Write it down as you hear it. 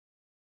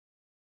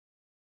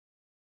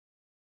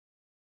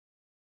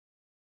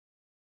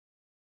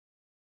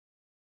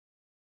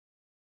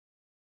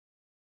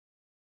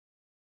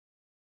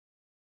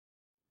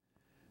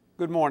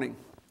Good morning.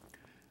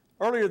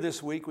 Earlier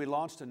this week, we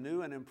launched a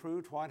new and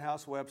improved White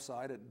House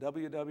website at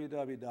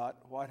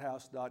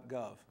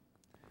www.whitehouse.gov.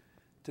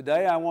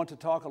 Today, I want to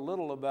talk a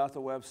little about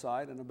the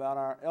website and about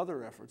our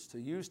other efforts to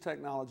use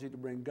technology to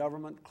bring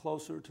government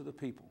closer to the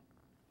people.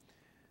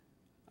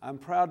 I'm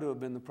proud to have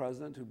been the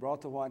president who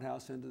brought the White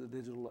House into the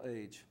digital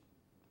age.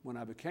 When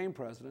I became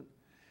president,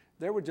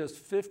 there were just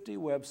 50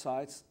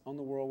 websites on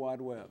the World Wide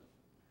Web.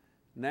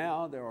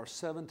 Now there are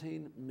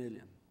 17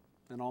 million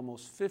and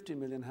almost 50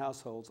 million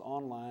households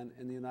online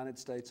in the United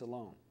States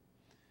alone.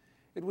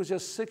 It was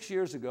just 6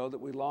 years ago that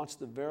we launched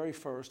the very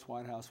first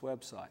White House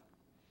website.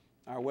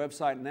 Our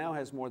website now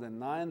has more than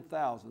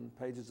 9,000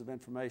 pages of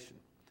information,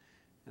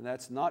 and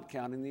that's not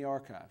counting the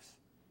archives.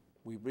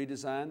 We've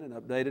redesigned and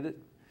updated it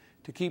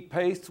to keep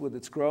pace with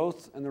its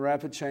growth and the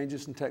rapid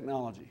changes in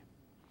technology.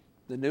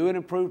 The new and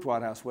improved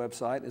White House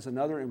website is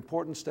another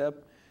important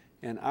step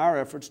in our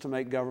efforts to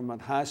make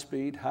government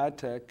high-speed,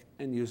 high-tech,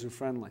 and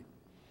user-friendly.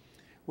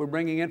 We're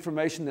bringing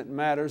information that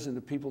matters into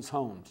people's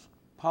homes,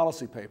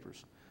 policy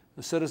papers,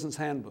 the Citizen's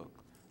Handbook,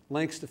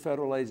 links to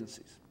federal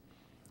agencies.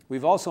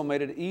 We've also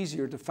made it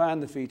easier to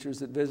find the features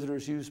that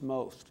visitors use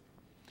most,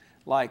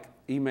 like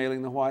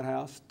emailing the White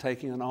House,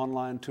 taking an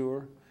online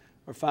tour,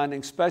 or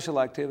finding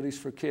special activities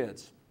for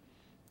kids.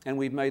 And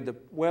we've made the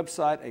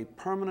website a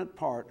permanent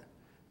part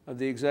of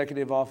the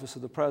Executive Office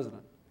of the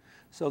President,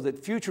 so that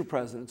future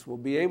presidents will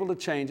be able to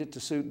change it to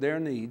suit their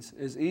needs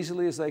as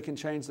easily as they can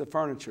change the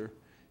furniture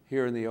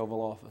here in the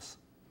Oval Office.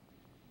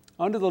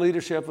 Under the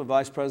leadership of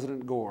Vice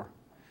President Gore,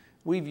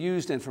 we've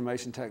used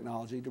information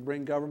technology to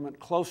bring government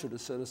closer to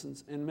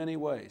citizens in many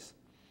ways.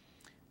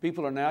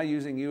 People are now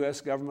using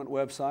U.S. government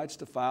websites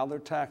to file their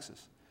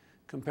taxes,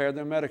 compare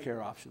their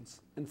Medicare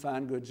options, and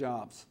find good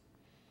jobs.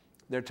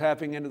 They're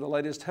tapping into the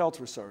latest health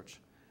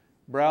research,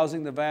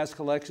 browsing the vast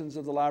collections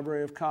of the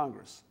Library of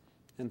Congress,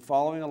 and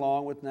following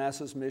along with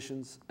NASA's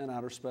missions in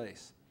outer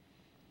space.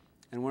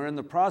 And we're in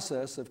the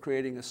process of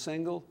creating a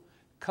single,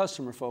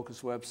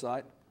 customer-focused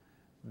website,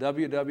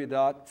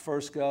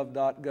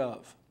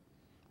 www.firstgov.gov,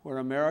 where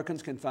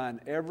Americans can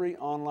find every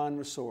online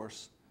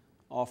resource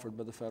offered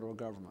by the federal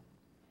government.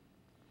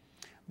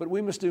 But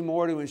we must do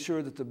more to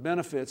ensure that the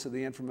benefits of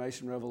the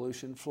information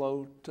revolution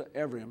flow to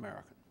every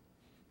American.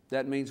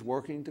 That means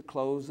working to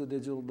close the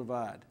digital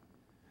divide,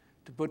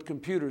 to put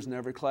computers in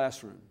every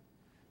classroom,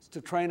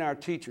 to train our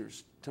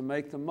teachers to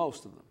make the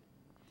most of them.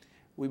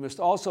 We must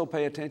also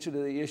pay attention to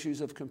the issues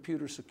of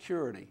computer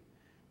security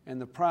and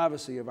the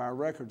privacy of our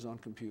records on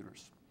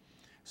computers,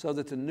 so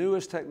that the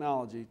newest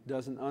technology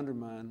doesn't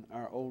undermine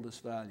our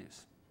oldest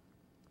values.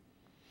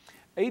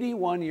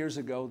 81 years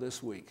ago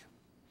this week,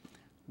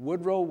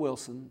 Woodrow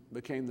Wilson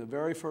became the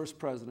very first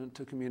president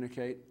to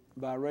communicate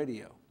by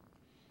radio.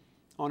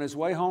 On his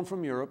way home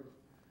from Europe,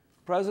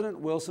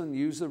 President Wilson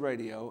used the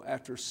radio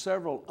after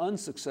several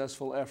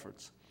unsuccessful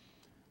efforts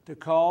to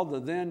call the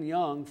then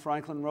young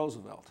Franklin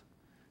Roosevelt,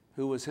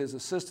 who was his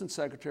Assistant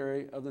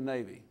Secretary of the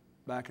Navy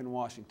back in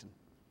Washington.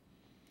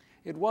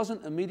 It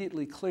wasn't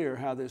immediately clear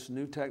how this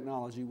new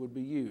technology would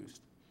be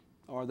used,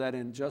 or that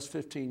in just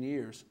 15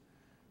 years,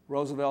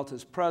 Roosevelt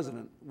as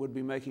president would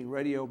be making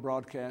radio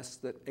broadcasts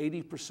that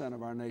 80%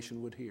 of our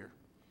nation would hear.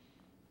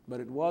 But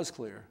it was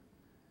clear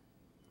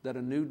that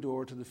a new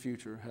door to the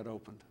future had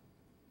opened.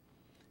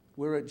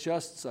 We're at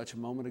just such a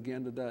moment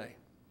again today,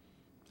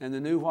 and the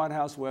new White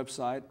House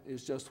website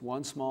is just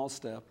one small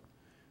step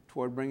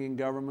toward bringing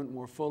government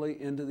more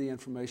fully into the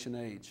information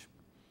age.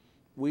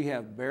 We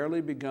have barely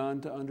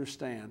begun to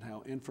understand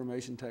how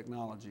information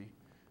technology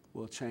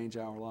will change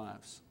our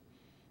lives.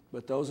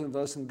 But those of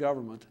us in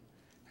government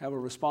have a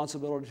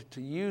responsibility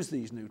to use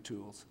these new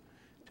tools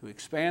to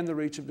expand the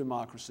reach of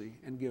democracy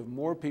and give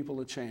more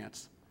people a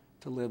chance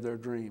to live their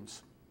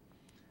dreams.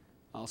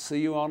 I'll see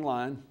you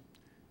online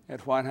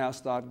at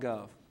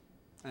whitehouse.gov,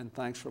 and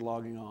thanks for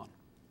logging on.